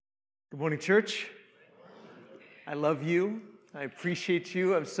Good morning, church. I love you. I appreciate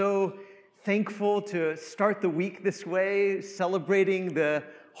you. I'm so thankful to start the week this way, celebrating the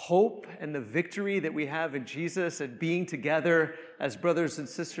hope and the victory that we have in Jesus and being together as brothers and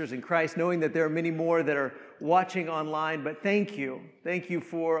sisters in Christ, knowing that there are many more that are watching online. But thank you. Thank you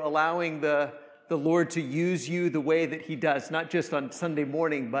for allowing the Lord to use you the way that He does, not just on Sunday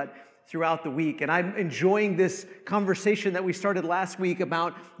morning, but throughout the week. And I'm enjoying this conversation that we started last week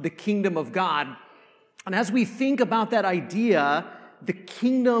about the kingdom of God. And as we think about that idea, the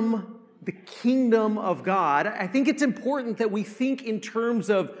kingdom of God, I think it's important that we think in terms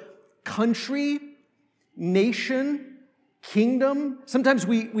of country, nation, kingdom. Sometimes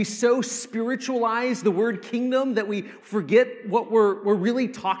we so spiritualize the word kingdom that we forget what we're really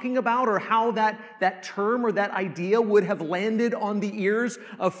talking about, or how that term or that idea would have landed on the ears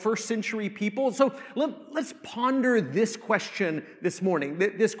of first century people. So let's ponder this question this morning.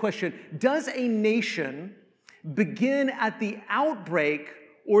 This question: does a nation begin at the outbreak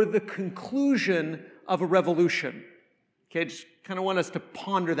or the conclusion of a revolution? Okay, just kind of want us to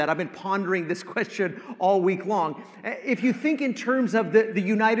ponder that. I've been pondering this question all week long. If you think in terms of the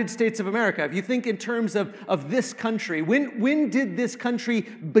United States of America, if you think in terms of this country, when did this country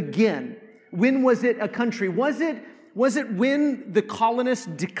begin? When was it a country? Was it when the colonists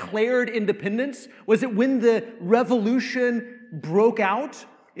declared independence? Was it when the revolution broke out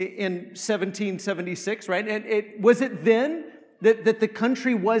in 1776, right? And was it then that the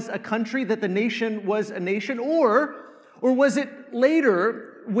country was a country, that the nation was a nation? Or was it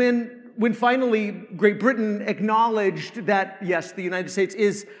later when finally Great Britain acknowledged that, yes, the United States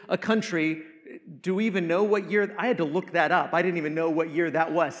is a country? Do we even know what year? I had to look that up. I didn't even know what year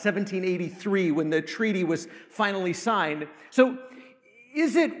that was, 1783, when the treaty was finally signed. So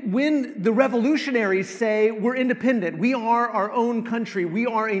is it when the revolutionaries say we're independent, we are our own country, we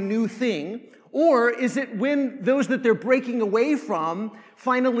are a new thing? Or is it when those that they're breaking away from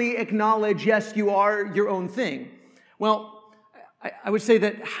finally acknowledge, yes, you are your own thing? Well, I would say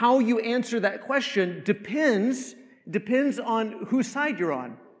that how you answer that question depends on whose side you're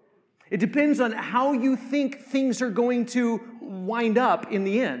on. It depends on how you think things are going to wind up in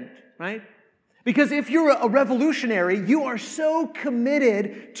the end, right? Because if you're a revolutionary, you are so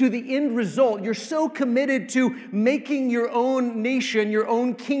committed to the end result. You're so committed to making your own nation, your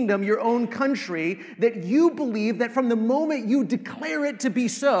own kingdom, your own country, that you believe that from the moment you declare it to be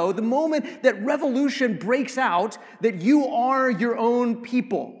so, the moment that revolution breaks out, that you are your own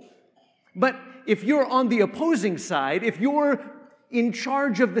people. But if you're on the opposing side, if you're in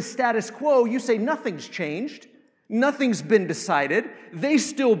charge of the status quo, you say nothing's changed. Nothing's been decided. They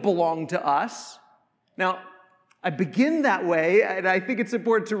still belong to us. Now, I begin that way, and I think it's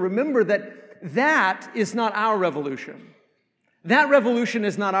important to remember that is not our revolution. That revolution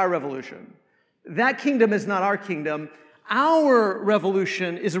is not our revolution. That kingdom is not our kingdom. Our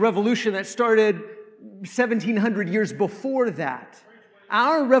revolution is a revolution that started 1,700 years before that.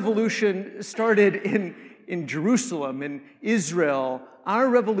 Our revolution started in Jerusalem, in Israel. Our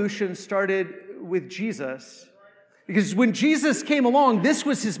revolution started with Jesus. Because when Jesus came along, this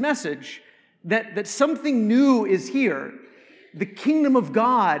was his message, that something new is here. The kingdom of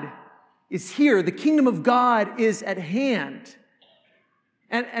God is here. The kingdom of God is at hand.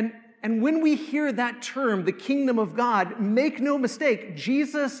 And when we hear that term, the kingdom of God, make no mistake,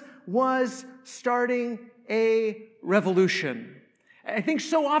 Jesus was starting a revolution. I think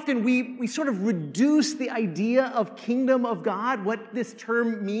so often we sort of reduce the idea of kingdom of God, what this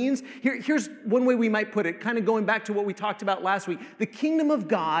term means. Here's one way we might put it, kind of going back to what we talked about last week. The kingdom of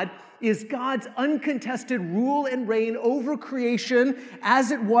God is God's uncontested rule and reign over creation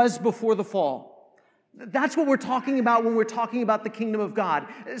as it was before the fall. That's what we're talking about when we're talking about the kingdom of God.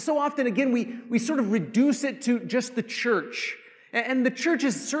 So often, again, we sort of reduce it to just the church. And the church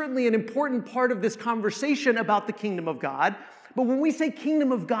is certainly an important part of this conversation about the kingdom of God. But when we say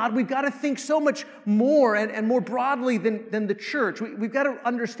kingdom of God, we've got to think so much more and more broadly than the church. We've got to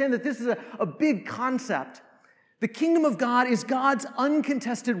understand that this is a big concept. The kingdom of God is God's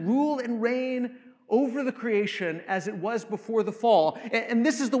uncontested rule and reign over the creation as it was before the fall. And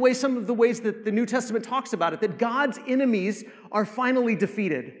this is some of the ways that the New Testament talks about it, that God's enemies are finally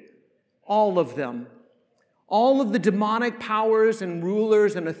defeated. All of them. All of the demonic powers and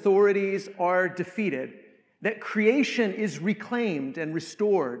rulers and authorities are defeated. That creation is reclaimed and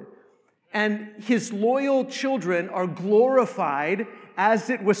restored. And his loyal children are glorified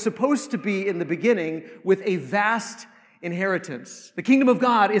as it was supposed to be in the beginning, with a vast inheritance. The kingdom of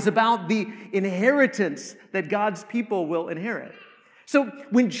God is about the inheritance that God's people will inherit. So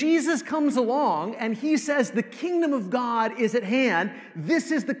when Jesus comes along and he says the kingdom of God is at hand,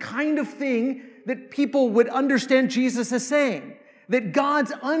 this is the kind of thing that people would understand Jesus as saying, that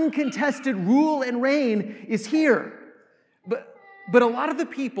God's uncontested rule and reign is here. But a lot of the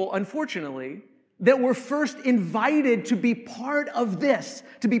people, unfortunately, that were first invited to be part of this,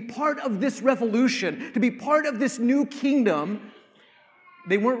 to be part of this revolution, to be part of this new kingdom,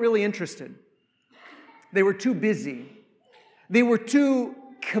 they weren't really interested. They were too busy. They were too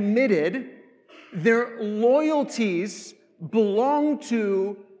committed. Their loyalties belonged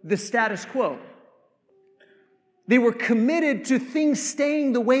to the status quo. They were committed to things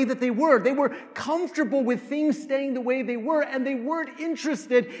staying the way that they were. They were comfortable with things staying the way they were, and they weren't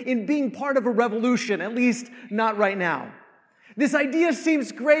interested in being part of a revolution, at least not right now. This idea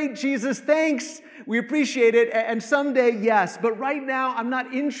seems great, Jesus, thanks. We appreciate it, and someday, yes. But right now, I'm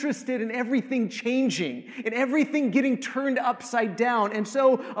not interested in everything changing, in everything getting turned upside down. And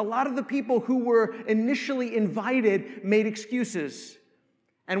so a lot of the people who were initially invited made excuses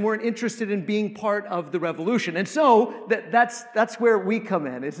and weren't interested in being part of the revolution. And so that's where we come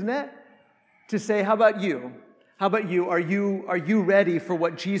in, isn't it? To say, how about you? How about you? Are you ready for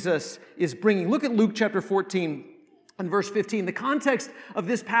what Jesus is bringing? Look at Luke chapter 14 and verse 15. The context of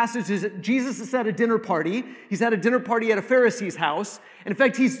this passage is that Jesus is at a dinner party. He's at a dinner party at a Pharisee's house. And in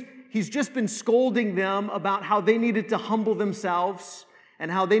fact, he's just been scolding them about how they needed to humble themselves and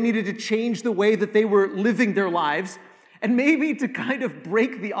how they needed to change the way that they were living their lives. And maybe to kind of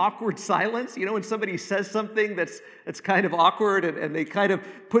break the awkward silence, you know, when somebody says something that's kind of awkward and they kind of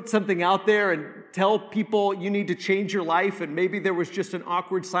put something out there and tell people you need to change your life, and maybe there was just an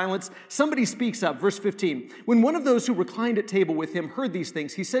awkward silence. Somebody speaks up, verse 15. When one of those who reclined at table with him heard these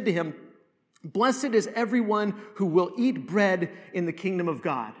things, he said to him, "Blessed is everyone who will eat bread in the kingdom of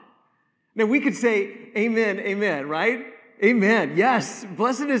God." Now we could say, amen, amen, right? Amen. Yes.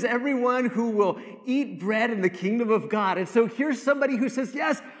 Blessed is everyone who will eat bread in the kingdom of God. And so here's somebody who says,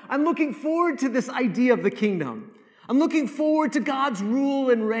 yes, I'm looking forward to this idea of the kingdom. I'm looking forward to God's rule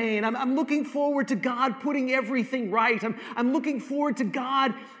and reign. I'm looking forward to God putting everything right. I'm looking forward to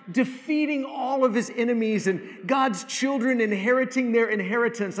God defeating all of his enemies and God's children inheriting their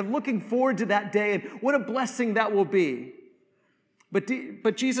inheritance. I'm looking forward to that day, and what a blessing that will be.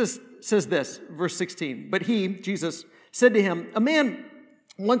 But Jesus says this, verse 16, but he, Jesus, said to him, "A man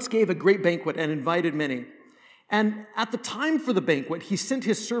once gave a great banquet and invited many. And at the time for the banquet, he sent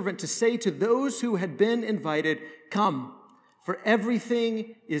his servant to say to those who had been invited, 'Come, for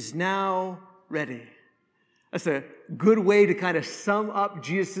everything is now ready.'" That's a good way to kind of sum up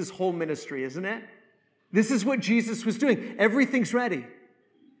Jesus' whole ministry, isn't it? This is what Jesus was doing. Everything's ready.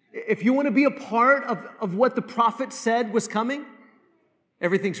 If you want to be a part of what the prophet said was coming,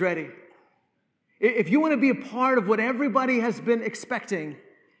 everything's ready. If you want to be a part of what everybody has been expecting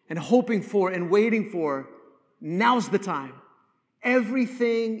and hoping for and waiting for, now's the time.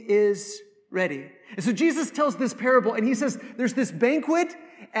 Everything is ready. And so Jesus tells this parable, and he says there's this banquet,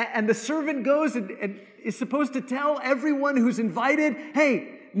 and the servant goes and is supposed to tell everyone who's invited,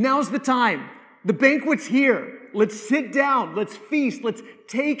 hey, now's the time. The banquet's here. Let's sit down. Let's feast. Let's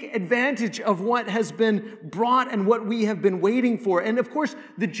take advantage of what has been brought and what we have been waiting for. And of course,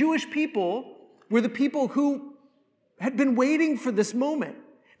 the Jewish people were the people who had been waiting for this moment.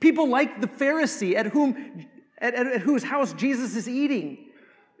 People like the Pharisee at whose house Jesus is eating.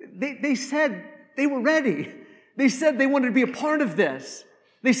 They said they were ready. They said they wanted to be a part of this.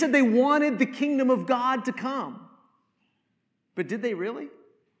 They said they wanted the kingdom of God to come. But did they really?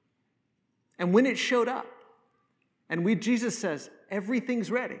 And when it showed up, and Jesus says, everything's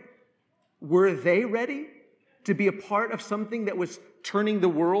ready. Were they ready to be a part of something that was turning the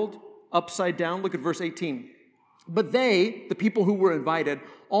world upside down? Look at verse 18. But they, the people who were invited,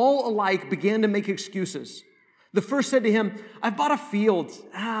 all alike began to make excuses. The first said to him, "I've bought a field,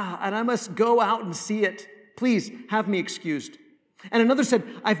 and I must go out and see it. Please have me excused." And another said,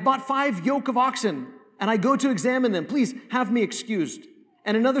 "I've bought 5 yoke of oxen, and I go to examine them. Please have me excused."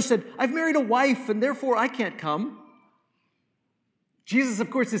 And another said, "I've married a wife, and therefore I can't come." Jesus, of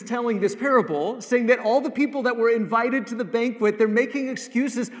course, is telling this parable, saying that all the people that were invited to the banquet, they're making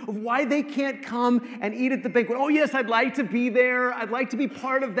excuses of why they can't come and eat at the banquet. Oh, yes, I'd like to be there. I'd like to be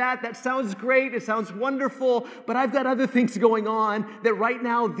part of that. That sounds great. It sounds wonderful. But I've got other things going on that right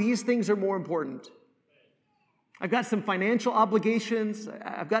now, these things are more important. I've got some financial obligations.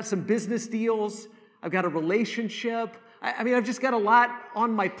 I've got some business deals. I've got a relationship. I mean, I've just got a lot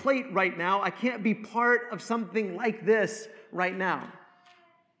on my plate right now. I can't be part of something like this right now.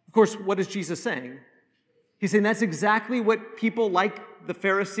 Of course, what is Jesus saying? He's saying that's exactly what people like the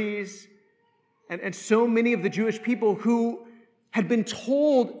Pharisees and so many of the Jewish people who had been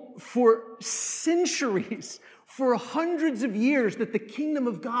told for centuries, for hundreds of years, that the kingdom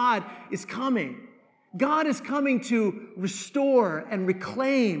of God is coming. God is coming to restore and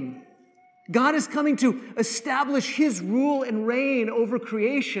reclaim. God is coming to establish his rule and reign over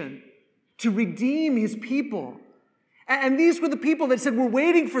creation, to redeem his people. And these were the people that said, we're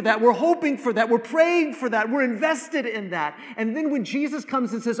waiting for that, we're hoping for that, we're praying for that, we're invested in that. And then when Jesus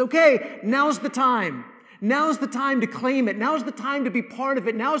comes and says, okay, now's the time. Now's the time to claim it. Now's the time to be part of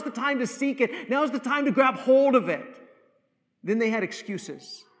it. Now's the time to seek it. Now's the time to grab hold of it. Then they had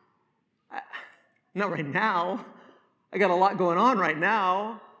excuses. Not right now. I got a lot going on right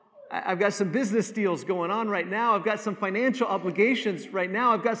now. I've got some business deals going on right now. I've got some financial obligations right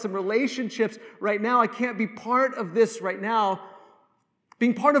now. I've got some relationships right now. I can't be part of this right now.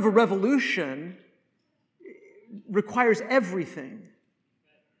 Being part of a revolution requires everything.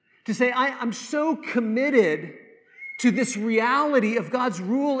 To say, I'm so committed to this reality of God's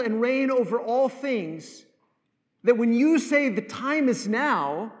rule and reign over all things that when you say the time is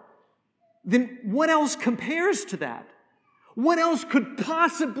now, then what else compares to that? What else could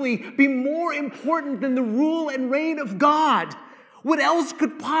possibly be more important than the rule and reign of God? What else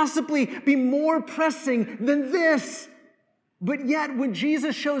could possibly be more pressing than this? But yet, when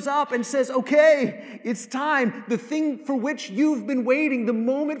Jesus shows up and says, okay, it's time, the thing for which you've been waiting, the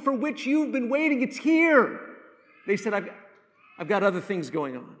moment for which you've been waiting, it's here. They said, I've got other things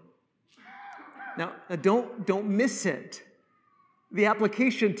going on. Now don't miss it. The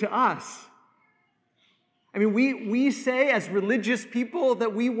application to us. I mean, we say as religious people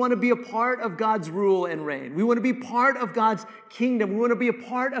that we want to be a part of God's rule and reign. We want to be part of God's kingdom. We want to be a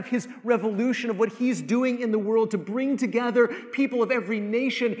part of his revolution, of what he's doing in the world to bring together people of every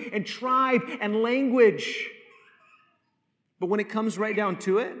nation and tribe and language. But when it comes right down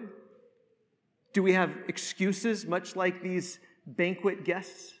to it, do we have excuses much like these banquet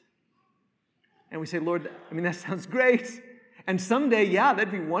guests? And we say, Lord, that sounds great. And someday, yeah,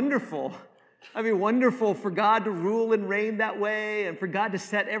 that'd be wonderful. That'd be wonderful for God to rule and reign that way, and for God to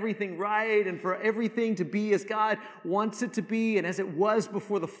set everything right, and for everything to be as God wants it to be, and as it was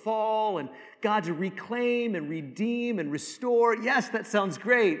before the fall, and God to reclaim and redeem and restore. Yes, that sounds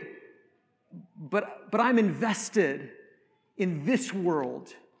great. But I'm invested in this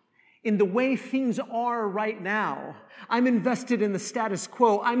world, in the way things are right now. I'm invested in the status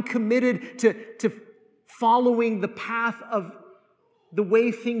quo. I'm committed to following the path of the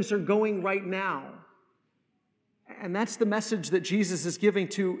way things are going right now. And that's the message that Jesus is giving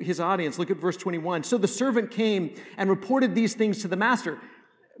to his audience. Look at verse 21. So the servant came and reported these things to the master.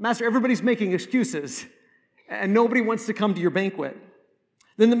 Master, everybody's making excuses, and nobody wants to come to your banquet.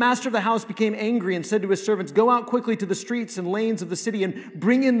 Then the master of the house became angry and said to his servants, go out quickly to the streets and lanes of the city and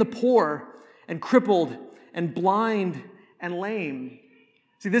bring in the poor and crippled and blind and lame.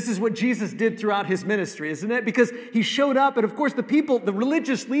 See, this is what Jesus did throughout his ministry, isn't it? Because he showed up, and of course the people, the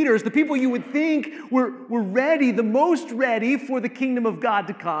religious leaders, the people you would think were ready, the most ready for the kingdom of God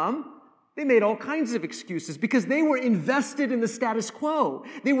to come, they made all kinds of excuses because they were invested in the status quo.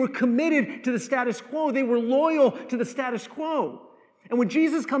 They were committed to the status quo. They were loyal to the status quo. And when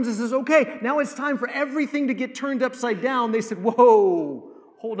Jesus comes and says, okay, now it's time for everything to get turned upside down, they said, whoa,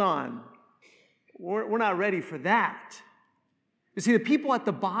 hold on. We're not ready for that. You see, the people at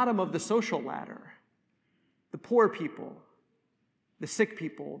the bottom of the social ladder, the poor people, the sick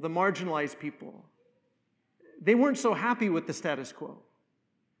people, the marginalized people, they weren't so happy with the status quo,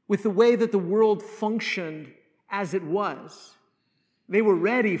 with the way that the world functioned as it was. They were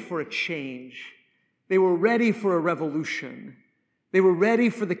ready for a change. They were ready for a revolution. They were ready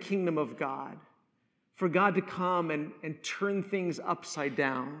for the kingdom of God, for God to come and turn things upside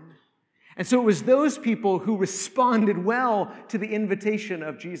down. And so it was those people who responded well to the invitation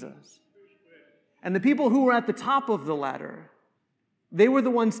of Jesus. And the people who were at the top of the ladder, they were the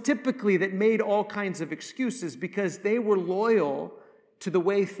ones typically that made all kinds of excuses because they were loyal to the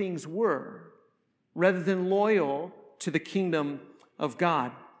way things were, rather than loyal to the kingdom of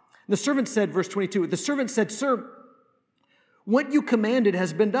God. And the servant said, verse 22, the servant said, Sir, what you commanded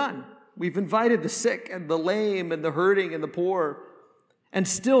has been done. We've invited the sick and the lame and the hurting and the poor, and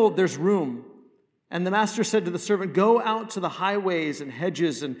still there's room. And the master said to the servant, go out to the highways and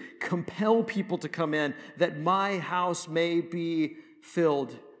hedges and compel people to come in, that my house may be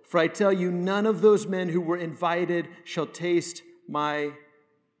filled. For I tell you, none of those men who were invited shall taste my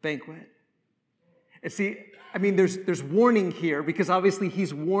banquet. And see, I mean, there's warning here because obviously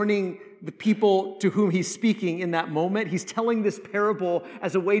he's warning the people to whom he's speaking in that moment. He's telling this parable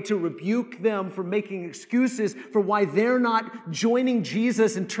as a way to rebuke them for making excuses for why they're not joining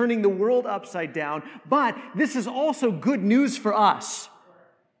Jesus and turning the world upside down. But this is also good news for us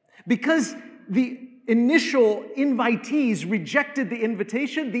because the initial invitees rejected the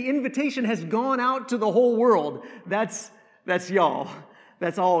invitation has gone out to the whole world. That's y'all.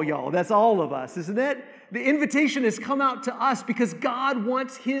 That's all y'all. That's all of us, isn't it? The invitation has come out to us because God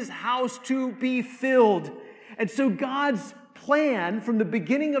wants his house to be filled. And so God's plan from the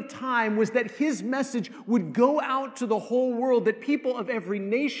beginning of time was that his message would go out to the whole world, that people of every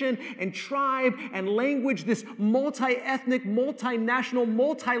nation and tribe and language, this multi-ethnic, multinational,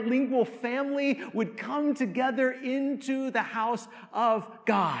 multilingual family would come together into the house of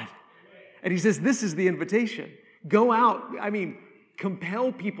God. And he says, this is the invitation. Go out,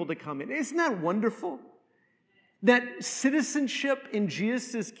 compel people to come in. Isn't that wonderful? That citizenship in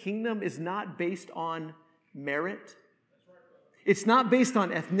Jesus' kingdom is not based on merit. It's not based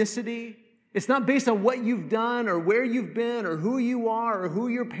on ethnicity. It's not based on what you've done or where you've been or who you are or who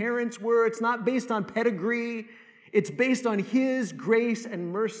your parents were. It's not based on pedigree. It's based on his grace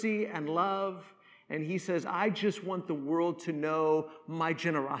and mercy and love. And he says, I just want the world to know my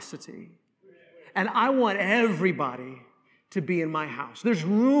generosity. And I want everybody to be in my house. There's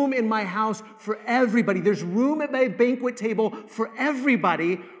room in my house for everybody. There's room at my banquet table for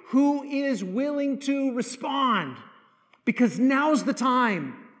everybody who is willing to respond, because now's the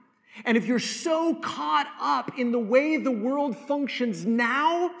time. And if you're so caught up in the way the world functions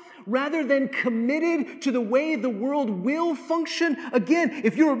now, rather than committed to the way the world will function, again,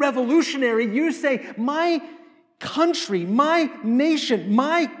 if you're a revolutionary, you say, my country, my nation,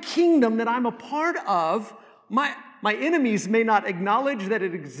 my kingdom that I'm a part of, my enemies may not acknowledge that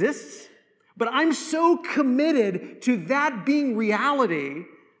it exists, but I'm so committed to that being reality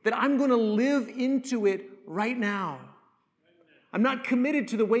that I'm going to live into it right now. I'm not committed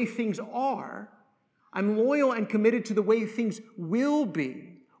to the way things are. I'm loyal and committed to the way things will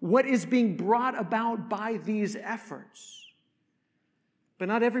be, what is being brought about by these efforts. But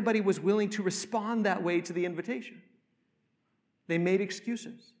not everybody was willing to respond that way to the invitation. They made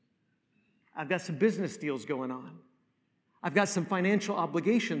excuses. I've got some business deals going on. I've got some financial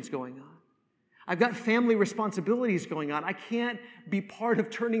obligations going on. I've got family responsibilities going on. I can't be part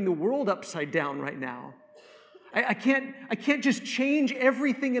of turning the world upside down right now. I can't just change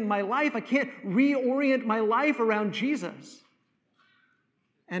everything in my life. I can't reorient my life around Jesus.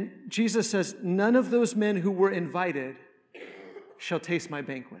 And Jesus says, none of those men who were invited shall taste my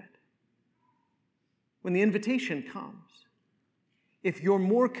banquet. When the invitation comes, if you're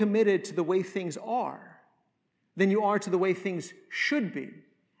more committed to the way things are than you are to the way things should be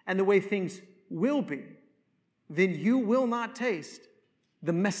and the way things will be, then you will not taste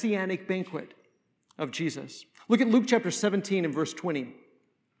the messianic banquet of Jesus. Look at Luke chapter 17 and verse 20.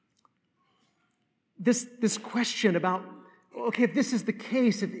 This question about, okay, if this is the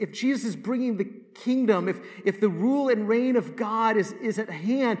case, if Jesus is bringing the kingdom, if the rule and reign of God is at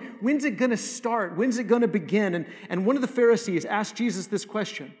hand, when's it going to start? When's it going to begin? And one of the Pharisees asked Jesus this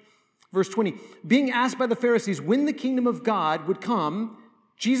question. Verse 20, being asked by the Pharisees when the kingdom of God would come,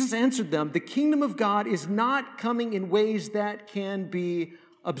 Jesus answered them, the kingdom of God is not coming in ways that can be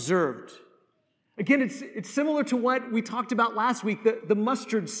observed. Again, it's similar to what we talked about last week, the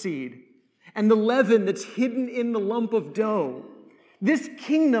mustard seed and the leaven that's hidden in the lump of dough. This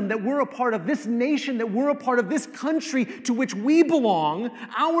kingdom that we're a part of, this nation that we're a part of, this country to which we belong,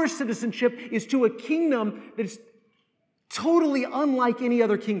 our citizenship is to a kingdom that is totally unlike any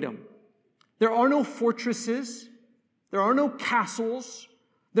other kingdom. There are no fortresses. There are no castles.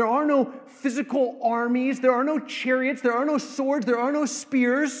 There are no physical armies. There are no chariots. There are no swords. There are no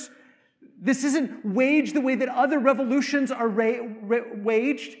spears. This isn't waged the way that other revolutions are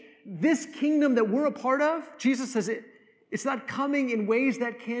waged. This kingdom that we're a part of, Jesus says it's not coming in ways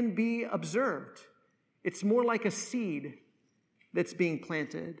that can be observed. It's more like a seed that's being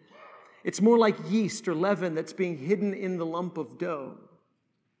planted. It's more like yeast or leaven that's being hidden in the lump of dough.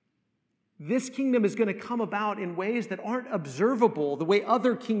 This kingdom is going to come about in ways that aren't observable the way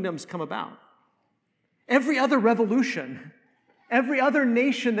other kingdoms come about. Every other revolution, every other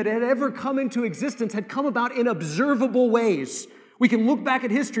nation that had ever come into existence had come about in observable ways. We can look back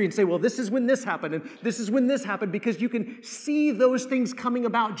at history and say, well, this is when this happened, and this is when this happened, because you can see those things coming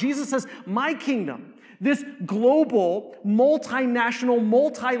about. Jesus says, my kingdom, this global, multinational,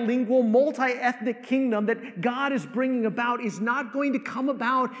 multilingual, multi-ethnic kingdom that God is bringing about is not going to come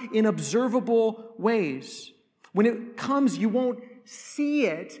about in observable ways. When it comes, you won't see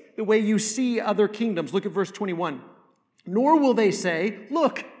it the way you see other kingdoms. Look at verse 21. Nor will they say,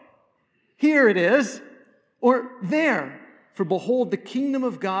 look, here it is, or there. For behold, the kingdom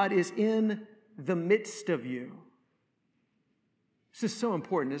of God is in the midst of you. This is so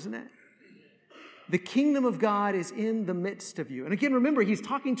important, isn't it? The kingdom of God is in the midst of you. And again, remember, he's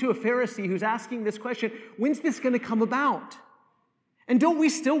talking to a Pharisee who's asking this question, when's this going to come about? And don't we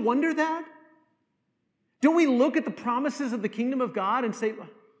still wonder that? Don't we look at the promises of the kingdom of God and say,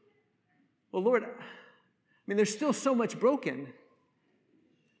 well, Lord, there's still so much broken.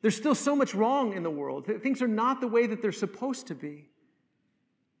 There's still so much wrong in the world. Things are not the way that they're supposed to be.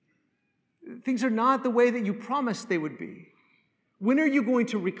 Things are not the way that you promised they would be. When are you going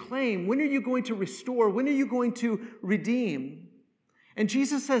to reclaim? When are you going to restore? When are you going to redeem? And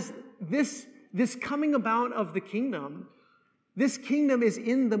Jesus says, this coming about of the kingdom, this kingdom is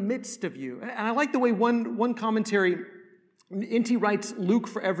in the midst of you. And I like the way one commentary, N.T. writes, Luke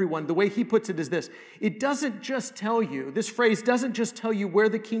for everyone, the way he puts it is this. It doesn't just tell you, this phrase doesn't just tell you where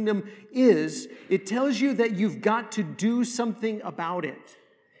the kingdom is, it tells you that you've got to do something about it.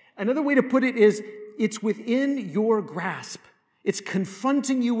 Another way to put it is, it's within your grasp. It's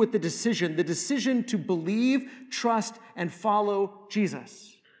confronting you with the decision to believe, trust, and follow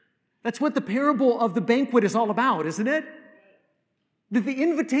Jesus. That's what the parable of the banquet is all about, isn't it? That the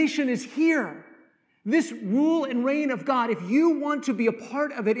invitation is here. This rule and reign of God, if you want to be a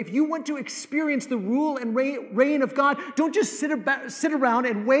part of it, if you want to experience the rule and reign of God, don't just sit around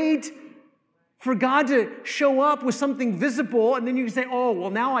and wait for God to show up with something visible, and then you can say, oh,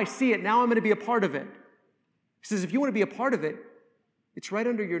 well, now I see it. Now I'm going to be a part of it. He says, if you want to be a part of it, it's right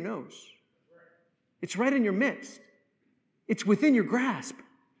under your nose. It's right in your midst. It's within your grasp.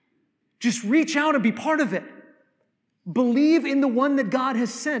 Just reach out and be part of it. Believe in the one that God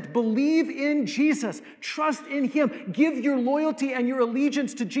has sent. Believe in Jesus. Trust in him. Give your loyalty and your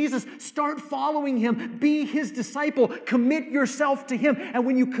allegiance to Jesus. Start following him. Be his disciple. Commit yourself to him. And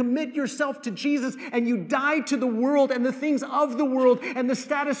when you commit yourself to Jesus and you die to the world and the things of the world and the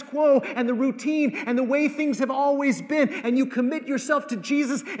status quo and the routine and the way things have always been, and you commit yourself to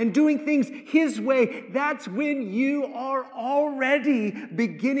Jesus and doing things his way, that's when you are already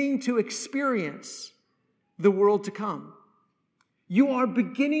beginning to experience the world to come. You are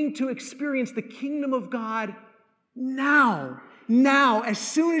beginning to experience the kingdom of God now. Now, as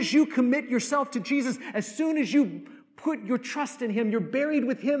soon as you commit yourself to Jesus, as soon as you put your trust in him, you're buried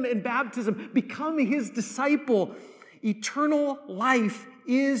with him in baptism, become his disciple, eternal life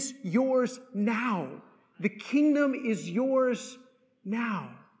is yours now. The kingdom is yours now.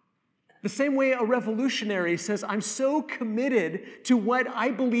 The same way a revolutionary says, I'm so committed to what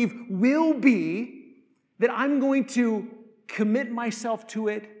I believe will be that I'm going to commit myself to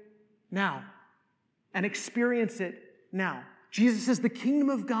it now and experience it now. Jesus says the kingdom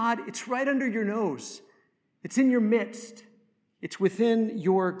of God, it's right under your nose. It's in your midst. It's within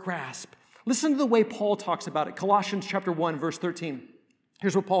your grasp. Listen to the way Paul talks about it. Colossians chapter 1, verse 13.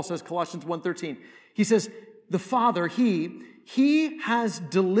 Here's what Paul says, Colossians 1:13. He says, the Father, he has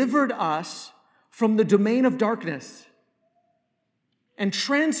delivered us from the domain of darkness and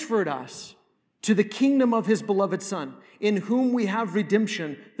transferred us to the kingdom of his beloved Son, in whom we have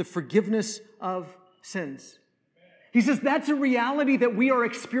redemption, the forgiveness of sins. He says that's a reality that we are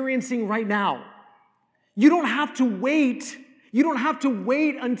experiencing right now. You don't have to wait. You don't have to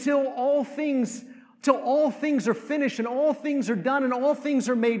wait until all things are finished and all things are done and all things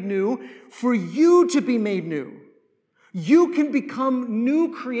are made new for you to be made new. You can become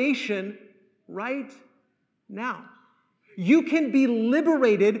new creation right now. You can be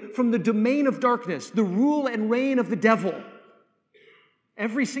liberated from the domain of darkness, the rule and reign of the devil.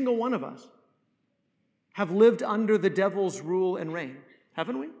 Every single one of us have lived under the devil's rule and reign,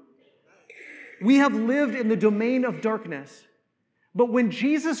 haven't we? We have lived in the domain of darkness. But when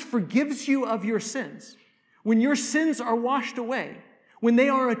Jesus forgives you of your sins, when your sins are washed away, when they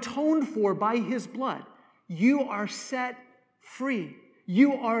are atoned for by his blood, you are set free.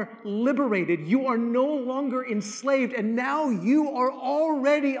 You are liberated. You are no longer enslaved. And now you are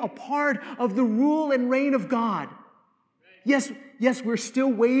already a part of the rule and reign of God. Yes, we're still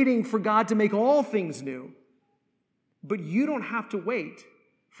waiting for God to make all things new. But you don't have to wait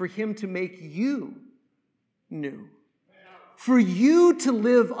for him to make you new. For you to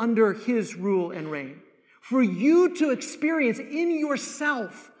live under his rule and reign. For you to experience in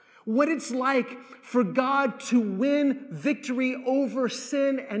yourself what it's like for God to win victory over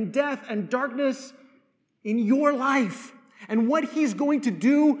sin and death and darkness in your life. And what he's going to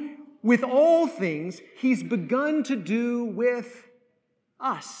do with all things, he's begun to do with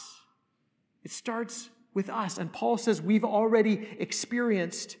us. It starts with us. And Paul says we've already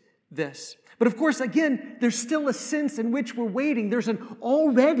experienced this. But of course, again, there's still a sense in which we're waiting. There's an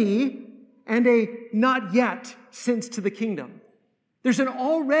already and a not yet sense to the kingdom. There's an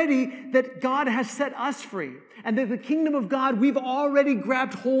already that God has set us free. And that the kingdom of God, we've already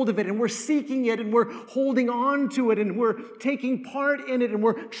grabbed hold of it, and we're seeking it, and we're holding on to it, and we're taking part in it, and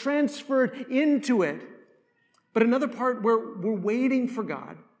we're transferred into it. But another part where we're waiting for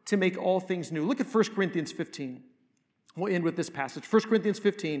God to make all things new. Look at 1 Corinthians 15. We'll end with this passage. 1 Corinthians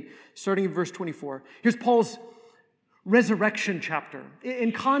 15, starting in verse 24. Here's Paul's resurrection chapter.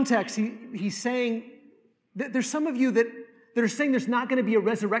 In context, he's saying that there's some of you that are saying there's not going to be a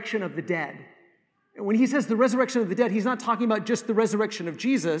resurrection of the dead. And when he says the resurrection of the dead, he's not talking about just the resurrection of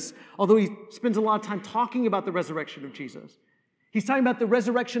Jesus, although he spends a lot of time talking about the resurrection of Jesus. He's talking about the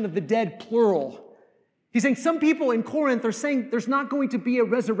resurrection of the dead, plural. He's saying some people in Corinth are saying there's not going to be a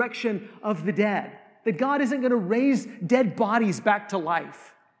resurrection of the dead, that God isn't going to raise dead bodies back to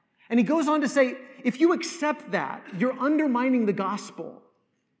life. And he goes on to say, if you accept that, you're undermining the gospel,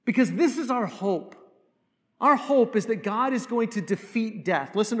 because this is our hope. Our hope is that God is going to defeat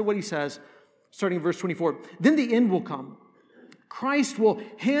death. Listen to what he says, starting in verse 24. Then the end will come. Christ will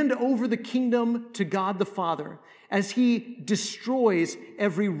hand over the kingdom to God the Father as he destroys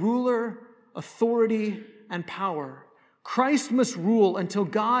every ruler, authority, and power. Christ must rule until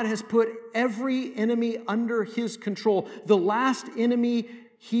God has put every enemy under his control. The last enemy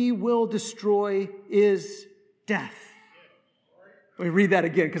he will destroy is death. Let me read that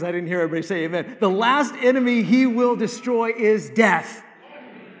again because I didn't hear everybody say amen. The last enemy he will destroy is death.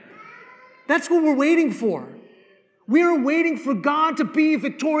 That's what we're waiting for. We are waiting for God to be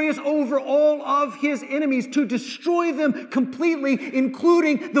victorious over all of his enemies, to destroy them completely,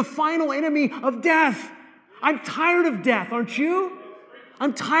 including the final enemy of death. I'm tired of death, aren't you?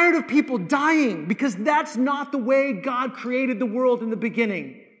 I'm tired of people dying because that's not the way God created the world in the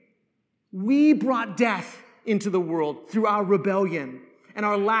beginning. We brought death into the world through our rebellion and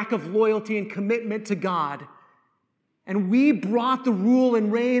our lack of loyalty and commitment to God. And we brought the rule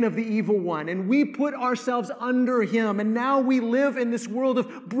and reign of the evil one, and we put ourselves under him. And now we live in this world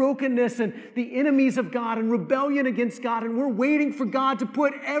of brokenness and the enemies of God and rebellion against God. And we're waiting for God to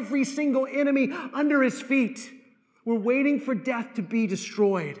put every single enemy under his feet. We're waiting for death to be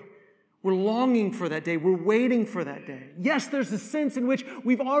destroyed. We're longing for that day. We're waiting for that day. Yes, there's a sense in which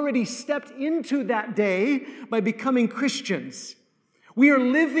we've already stepped into that day by becoming Christians. We are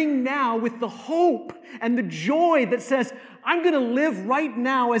living now with the hope and the joy that says, I'm going to live right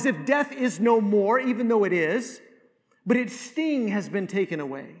now as if death is no more, even though it is, but its sting has been taken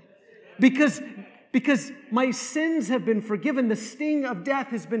away. Because my sins have been forgiven, the sting of death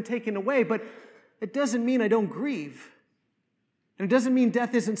has been taken away, but it doesn't mean I don't grieve. And it doesn't mean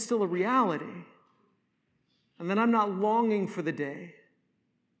death isn't still a reality. And that I'm not longing for the day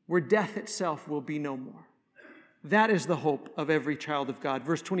where death itself will be no more. That is the hope of every child of God.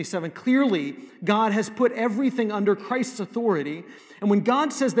 Verse 27, clearly, God has put everything under Christ's authority. And when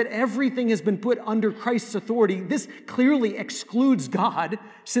God says that everything has been put under Christ's authority, this clearly excludes God,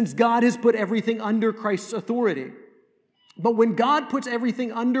 since God has put everything under Christ's authority. But when God puts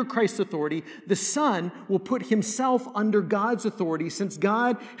everything under Christ's authority, the Son will put himself under God's authority, since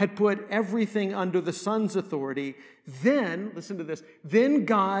God had put everything under the Son's authority. Then, listen to this, then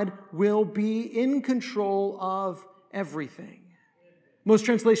God will be in control of everything. Most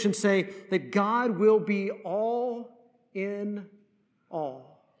translations say that God will be all in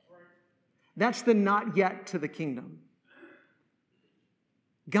all. That's the not yet to the kingdom.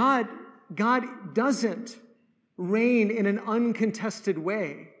 God doesn't reign in an uncontested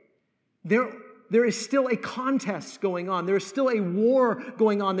way. There is still a contest going on. There is still a war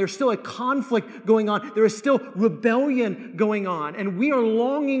going on. There's still a conflict going on. There is still rebellion going on. And we are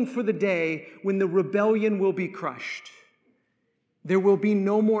longing for the day when the rebellion will be crushed. There will be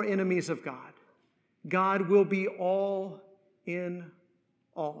no more enemies of God. God will be all in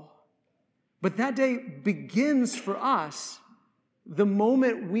all. But that day begins for us the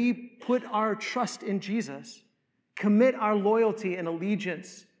moment we put our trust in Jesus, commit our loyalty and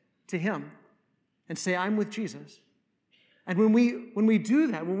allegiance to him, and say, I'm with Jesus. And when we do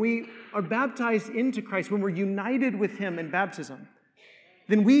that, when we are baptized into Christ, when we're united with him in baptism,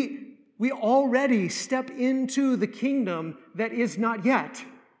 then we already step into the kingdom that is not yet.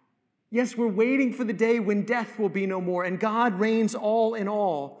 Yes, we're waiting for the day when death will be no more and God reigns all in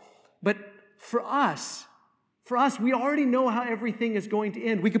all. But for us, we already know how everything is going to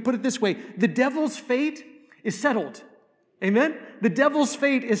end. We could put it this way: the devil's fate is settled. Amen? The devil's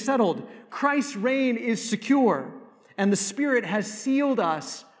fate is settled. Christ's reign is secure, and the Spirit has sealed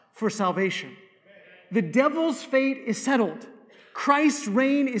us for salvation. The devil's fate is settled. Christ's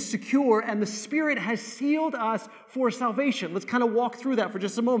reign is secure, and the Spirit has sealed us for salvation. Let's kind of walk through that for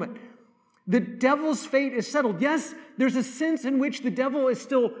just a moment. The devil's fate is settled. Yes, there's a sense in which the devil is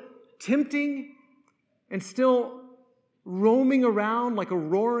still tempting and still roaming around like a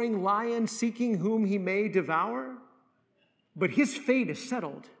roaring lion seeking whom he may devour. But his fate is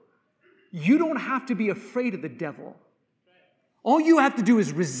settled. You don't have to be afraid of the devil. All you have to do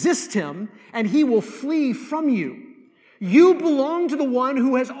is resist him, and he will flee from you. You belong to the one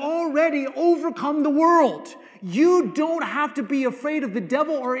who has already overcome the world. You don't have to be afraid of the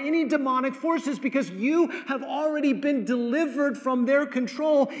devil or any demonic forces because you have already been delivered from their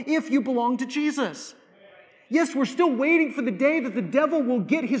control if you belong to Jesus. Yes, we're still waiting for the day that the devil will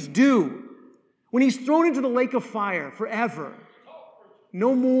get his due, when he's thrown into the lake of fire forever.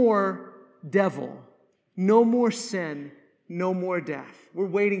 No more devil, no more sin, no more death. We're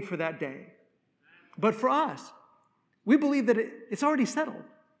waiting for that day. But for us, we believe that it's already settled.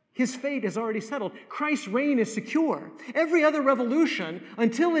 His fate is already settled. Christ's reign is secure. Every other revolution,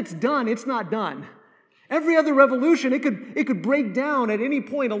 until it's done, it's not done. Every other revolution, it could break down at any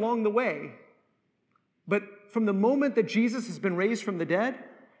point along the way. But from the moment that Jesus has been raised from the dead,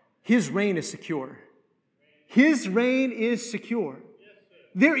 his reign is secure. His reign is secure.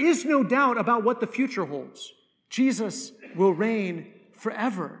 There is no doubt about what the future holds. Jesus will reign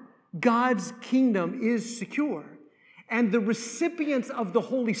forever. God's kingdom is secure. And the recipients of the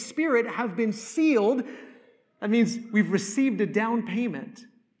Holy Spirit have been sealed. That means we've received a down payment.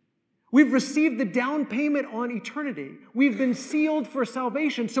 We've received the down payment on eternity. We've been sealed for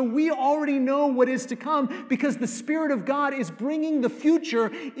salvation. So we already know what is to come because the Spirit of God is bringing the future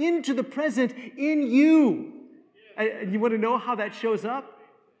into the present in you. And you want to know how that shows up?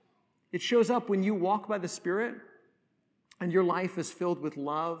 It shows up when you walk by the Spirit and your life is filled with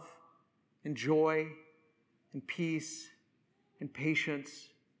love and joy and peace and patience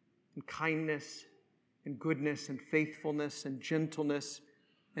and kindness and goodness and faithfulness and gentleness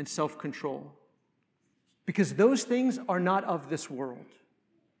and self-control. Because those things are not of this world.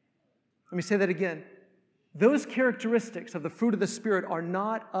 Let me say that again. Those characteristics of the fruit of the Spirit are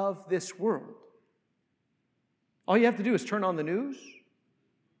not of this world. All you have to do is turn on the news,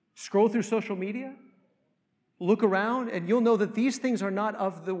 scroll through social media, look around, and you'll know that these things are not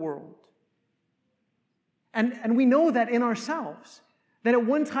of the world. And we know that in ourselves, that at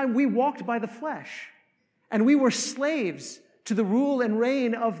one time we walked by the flesh, and we were slaves to the rule and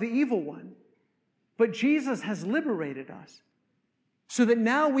reign of the evil one. But Jesus has liberated us so that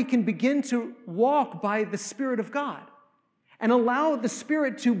now we can begin to walk by the Spirit of God and allow the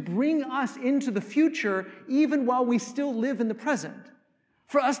Spirit to bring us into the future even while we still live in the present.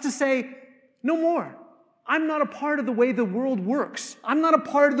 For us to say, no more. I'm not a part of the way the world works. I'm not a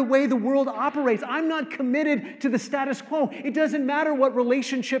part of the way the world operates. I'm not committed to the status quo. It doesn't matter what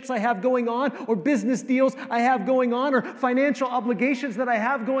relationships I have going on or business deals I have going on or financial obligations that I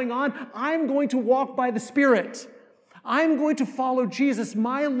have going on. I'm going to walk by the Spirit. I'm going to follow Jesus.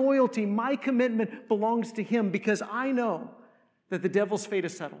 My loyalty, my commitment belongs to Him because I know that the devil's fate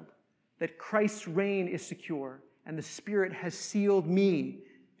is settled, that Christ's reign is secure, and the Spirit has sealed me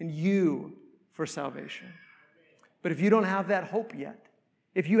and you for salvation. But if you don't have that hope yet,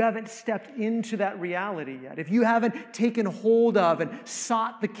 if you haven't stepped into that reality yet, if you haven't taken hold of and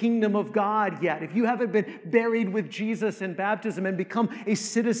sought the kingdom of God yet, if you haven't been buried with Jesus in baptism and become a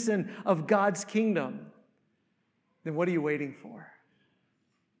citizen of God's kingdom, then what are you waiting for?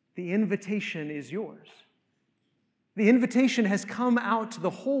 The invitation is yours. The invitation has come out to the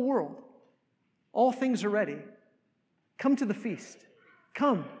whole world. All things are ready. Come to the feast.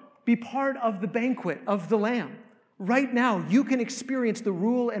 Come. Be part of the banquet of the Lamb. Right now, you can experience the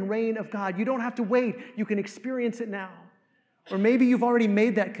rule and reign of God. You don't have to wait. You can experience it now. Or maybe you've already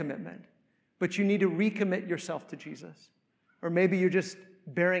made that commitment, but you need to recommit yourself to Jesus. Or maybe you're just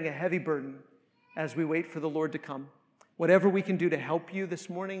bearing a heavy burden as we wait for the Lord to come. Whatever we can do to help you this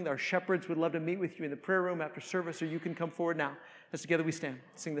morning, our shepherds would love to meet with you in the prayer room after service, or you can come forward now. As together we stand,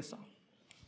 sing this song.